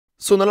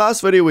So in the last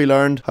video we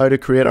learned how to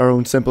create our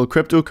own simple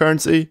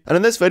cryptocurrency, and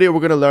in this video we're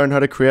going to learn how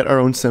to create our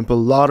own simple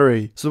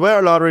lottery. So the way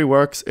our lottery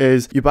works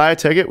is you buy a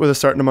ticket with a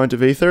certain amount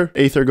of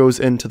ether goes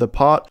into the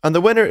pot, and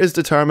the winner is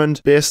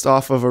determined based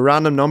off of a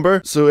random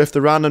number. So if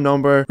the random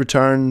number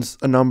returns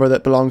a number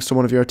that belongs to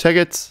one of your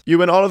tickets, you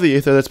win all of the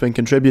ether that's been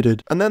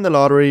contributed, and then the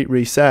lottery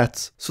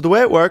resets. So the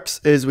way it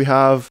works is we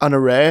have an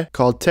array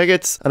called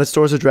tickets, and it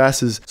stores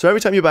addresses. So every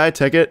time you buy a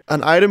ticket,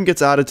 an item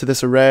gets added to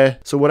this array.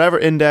 So whatever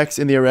index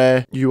in the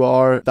array you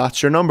are, that's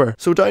your number.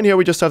 So down here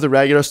we just have the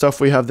regular stuff.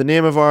 We have the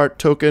name of our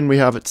token, we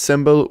have its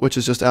symbol, which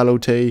is just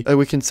LOT.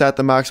 We can set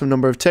the maximum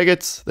number of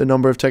tickets, the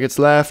number of tickets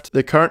left,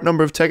 the current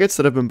number of tickets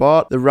that have been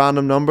bought, the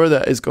random number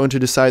that is going to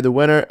decide the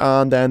winner,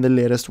 and then the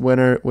latest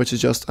winner, which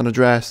is just an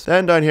address.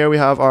 Then down here we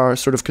have our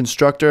sort of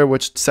constructor,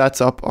 which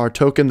sets up our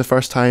token the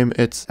first time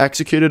it's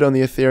executed on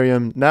the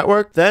Ethereum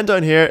network. Then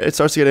down here it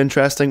starts to get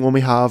interesting when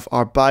we have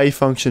our buy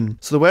function.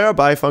 So the way our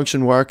buy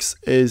function works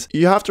is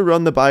you have to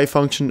run the buy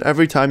function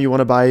every time you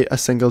want to buy a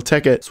single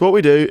ticket. So what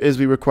we do is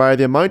we require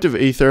the amount of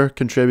ether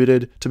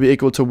contributed to be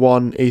equal to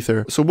 1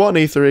 ether. So 1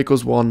 ether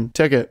equals 1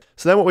 ticket.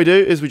 So then what we do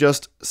is we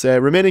just say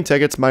remaining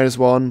tickets minus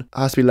 1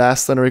 has to be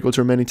less than or equal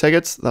to remaining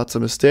tickets. That's a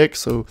mistake.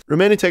 So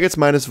remaining tickets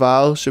minus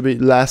val should be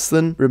less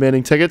than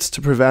remaining tickets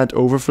to prevent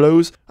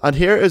overflows. And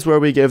here is where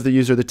we give the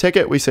user the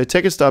ticket. We say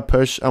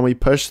tickets.push, and we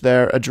push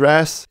their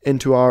address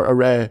into our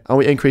array, and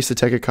we increase the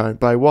ticket count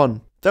by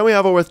 1. Then we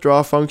have a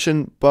withdraw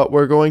function, but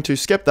we're going to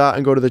skip that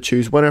and go to the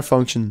choose winner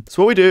function.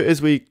 So what we do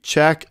is we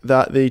check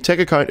that the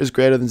ticket count is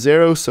greater than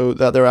 0, so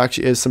that there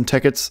actually is some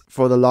tickets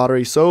for the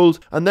lottery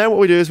sold. And then what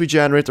we do is we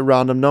generate the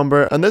random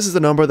number, and this is the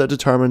number that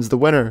determines the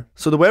winner.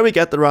 So the way we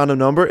get the random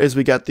number is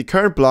we get the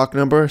current block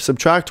number,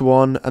 subtract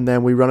 1, and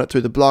then we run it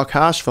through the block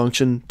hash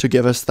function to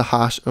give us the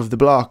hash of the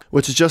block,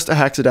 which is just a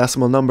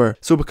hexadecimal number.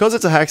 So because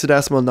it's a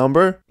hexadecimal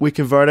number, we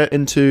convert it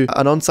into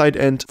an unsigned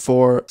int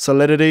for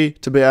solidity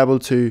to be able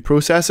to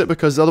process it,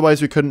 because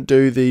otherwise we couldn't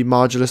do the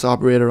modulus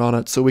operator on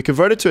it. So we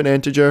convert it to an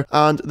integer,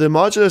 and the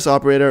modulus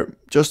operator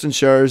just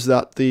ensures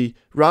that the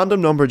random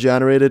number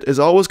generated is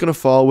always going to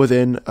fall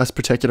within a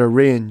particular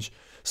range.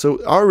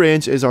 So our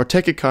range is our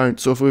ticket count.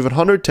 So if we have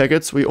 100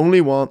 tickets, we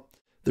only want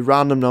the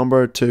random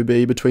number to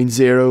be between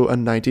 0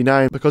 and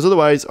 99, because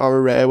otherwise our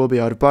array will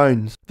be out of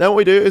bounds. Then what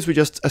we do is we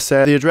just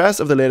say the address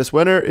of the latest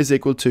winner is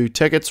equal to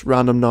tickets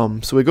random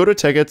num. So we go to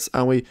tickets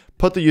and we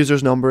put the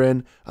user's number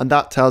in, and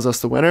that tells us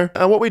the winner.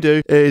 And what we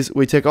do is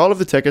we take all of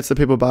the tickets that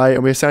people buy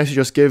and we essentially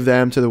just give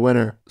them to the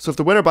winner. So if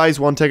the winner buys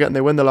 1 ticket and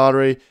they win the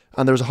lottery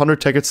and there's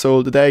 100 tickets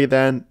sold, they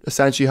then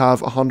essentially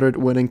have 100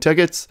 winning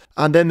tickets,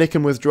 and then they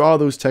can withdraw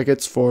those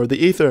tickets for the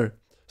ether.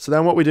 So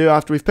then what we do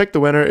after we've picked the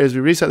winner is we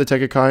reset the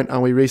ticket count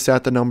and we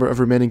reset the number of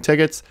remaining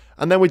tickets,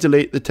 and then we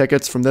delete the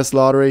tickets from this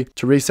lottery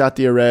to reset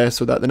the array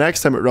so that the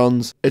next time it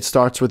runs, it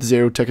starts with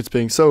 0 tickets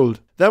being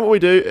sold. Then what we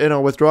do in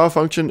our withdraw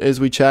function is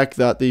we check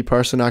that the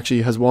person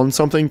actually has won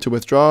something to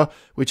withdraw.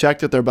 We check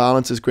that their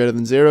balance is greater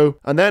than 0,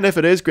 and then if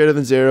it is greater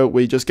than 0,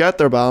 we just get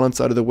their balance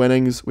out of the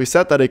winnings. We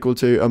set that equal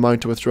to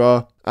amount to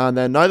withdraw, and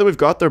then now that we've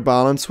got their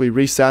balance, we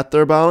reset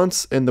their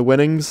balance in the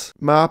winnings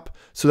map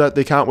so that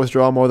they can't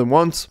withdraw more than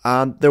once.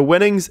 And their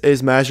winnings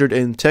is measured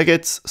in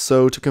tickets,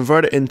 so to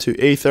convert it into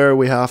ether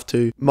we have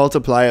to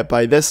multiply it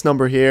by this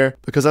number here,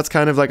 because that's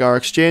kind of like our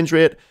exchange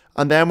rate.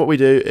 And then what we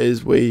do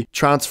is we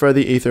transfer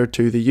the ether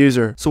to the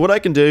user. So what I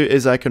can do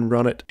is I can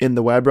run it in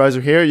the web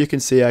browser here. You can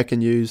see I can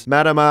use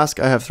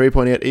MetaMask. I have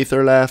 3.8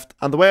 ether left,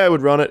 and the way I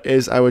would run it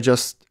is I would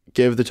just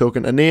give the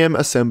token a name,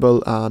 a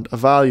symbol, and a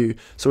value.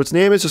 So its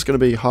name is just going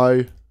to be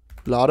how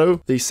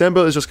Lotto, the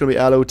symbol is just going to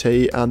be LOT,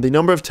 and the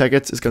number of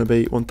tickets is going to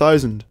be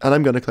 1000, and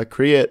I'm going to click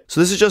create.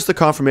 So this is just the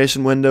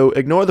confirmation window.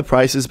 Ignore the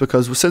prices,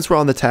 because since we're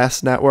on the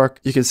test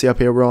network, you can see up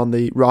here we're on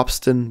the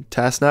Ropsten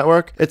test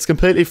network. It's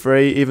completely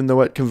free, even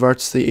though it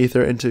converts the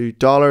ether into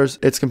dollars.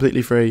 It's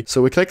completely free.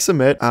 So we click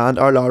submit, and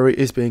our lottery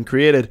is being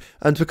created.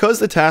 And because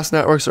the test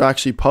networks are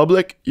actually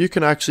public, you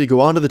can actually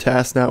go onto the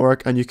test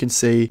network and you can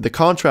see the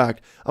contract.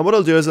 And what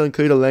I'll do is I'll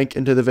include a link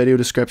into the video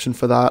description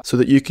for that so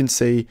that you can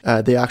see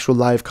the actual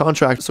live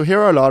contract. So here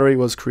our lottery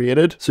was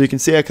created. So you can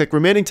see I click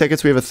remaining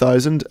tickets, we have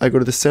 1000. I go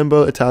to the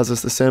symbol, it tells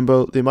us the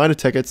symbol. The amount of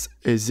tickets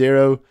is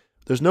 0.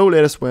 There's no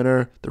latest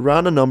winner. The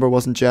random number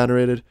wasn't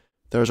generated.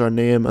 There's our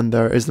name, and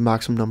there is the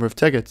maximum number of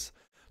tickets.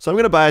 So I'm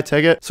going to buy a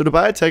ticket. So to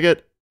buy a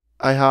ticket,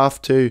 I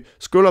have to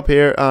scroll up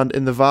here, and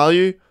in the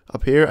value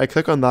up here, I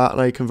click on that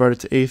and I convert it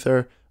to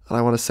ether, and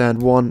I want to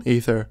send 1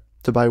 ether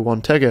to buy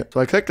 1 ticket. So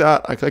I click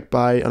that, I click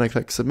buy, and I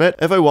click submit.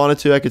 If I wanted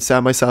to, I could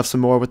send myself some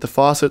more with the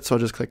faucet, so I'll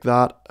just click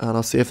that and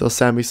I'll see if they'll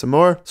send me some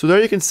more. So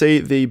there you can see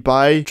the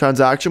buy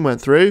transaction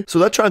went through. So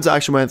that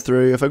transaction went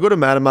through. If I go to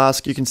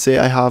MetaMask, you can see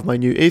I have my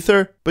new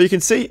ether, but you can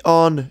see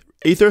on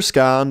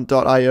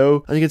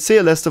etherscan.io, and you can see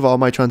a list of all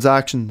my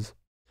transactions.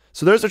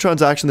 So there's the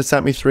transaction that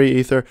sent me 3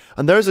 ether,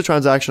 and there's the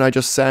transaction I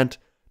just sent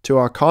to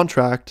our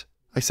contract,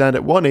 I send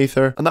it 1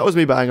 Ether, and that was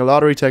me buying a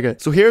lottery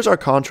ticket. So here's our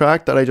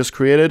contract that I just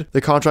created.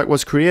 The contract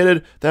was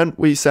created, then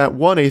we sent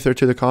 1 Ether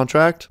to the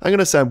contract. I'm going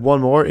to send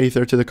 1 more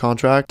Ether to the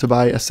contract to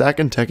buy a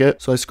second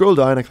ticket. So I scroll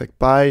down, I click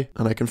buy,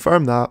 and I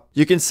confirm that.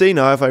 You can see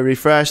now if I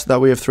refresh that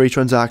we have 3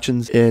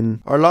 transactions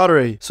in our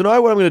lottery. So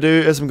now what I'm going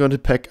to do is I'm going to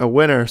pick a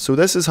winner. So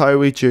this is how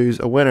we choose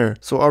a winner.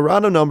 So our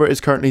random number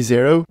is currently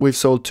 0. We've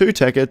sold 2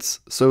 tickets,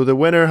 so the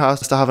winner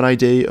has to have an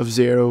ID of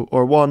 0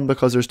 or 1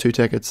 because there's 2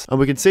 tickets. And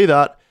we can see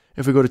that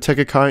if we go to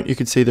ticket count, you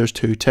can see there's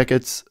 2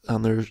 tickets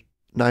and there's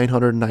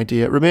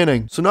 998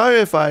 remaining. So now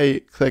if I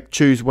click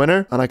choose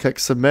winner and I click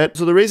submit,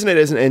 so the reason it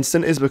isn't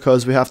instant is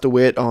because we have to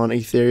wait on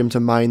Ethereum to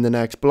mine the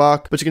next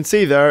block, but you can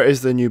see there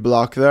is the new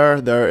block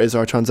there is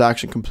our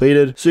transaction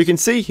completed. So you can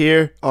see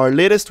here our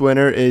latest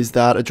winner is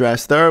that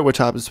address there, which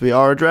happens to be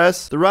our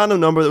address. The random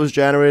number that was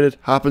generated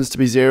happens to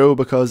be 0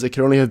 because it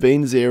could only have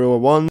been 0 or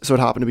 1, so it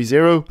happened to be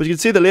 0. But you can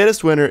see the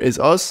latest winner is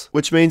us,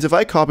 which means if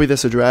I copy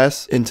this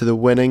address into the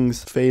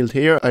winnings field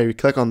here, I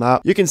click on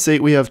that, you can see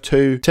we have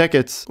 2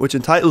 tickets, which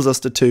entitles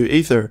us to 2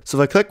 Ether. So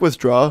if I click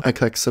withdraw, I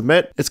click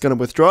submit, it's going to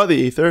withdraw the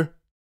Ether.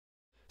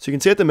 So you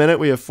can see at the minute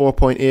we have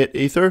 4.8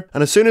 Ether,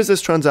 and as soon as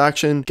this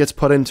transaction gets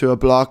put into a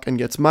block and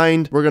gets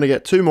mined, we're going to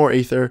get 2 more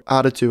Ether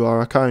added to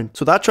our account.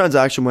 So that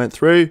transaction went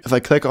through. If I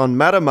click on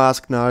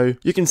MetaMask now,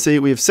 you can see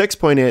we have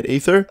 6.8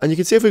 Ether, and you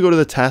can see if we go to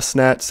the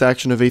testnet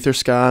section of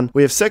Etherscan,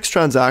 we have 6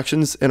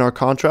 transactions in our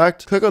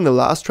contract. Click on the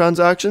last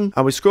transaction,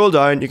 and we scroll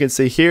down, you can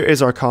see here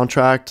is our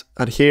contract,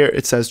 and here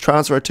it says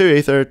transfer 2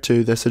 Ether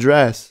to this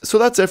address. So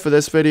that's it for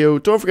this video.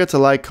 Don't forget to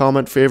like,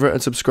 comment, favorite,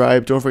 and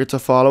subscribe. Don't forget to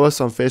follow us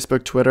on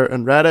Facebook, Twitter,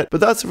 and Reddit. But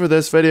that's it for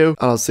this video,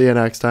 and I'll see you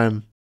next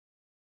time.